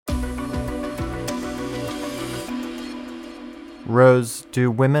Rose,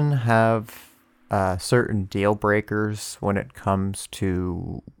 do women have certain deal breakers when it comes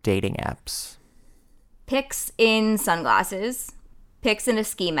to dating apps? Pics in sunglasses, pics in a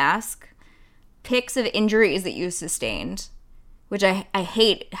ski mask, pics of injuries that you sustained, which I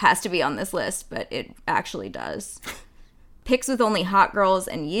hate has to be on this list, but it actually does. Pics with only hot girls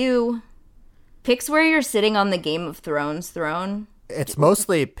and you. Pics where you're sitting on the Game of Thrones throne. It's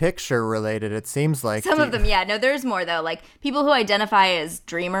mostly picture related, it seems like. Some of them, yeah. No, there's more, though. Like people who identify as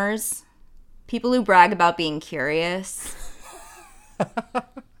dreamers, people who brag about being curious,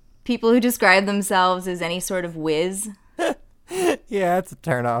 people who describe themselves as any sort of whiz, Yeah, it's a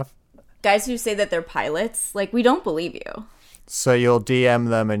turnoff. guys who say that they're pilots. Like, we don't believe you. So you'll DM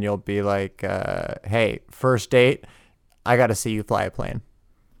them and you'll be like, hey, first date, I got to see you fly a plane.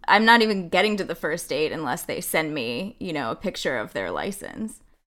 I'm not even getting to the first date unless they send me, a picture of their license.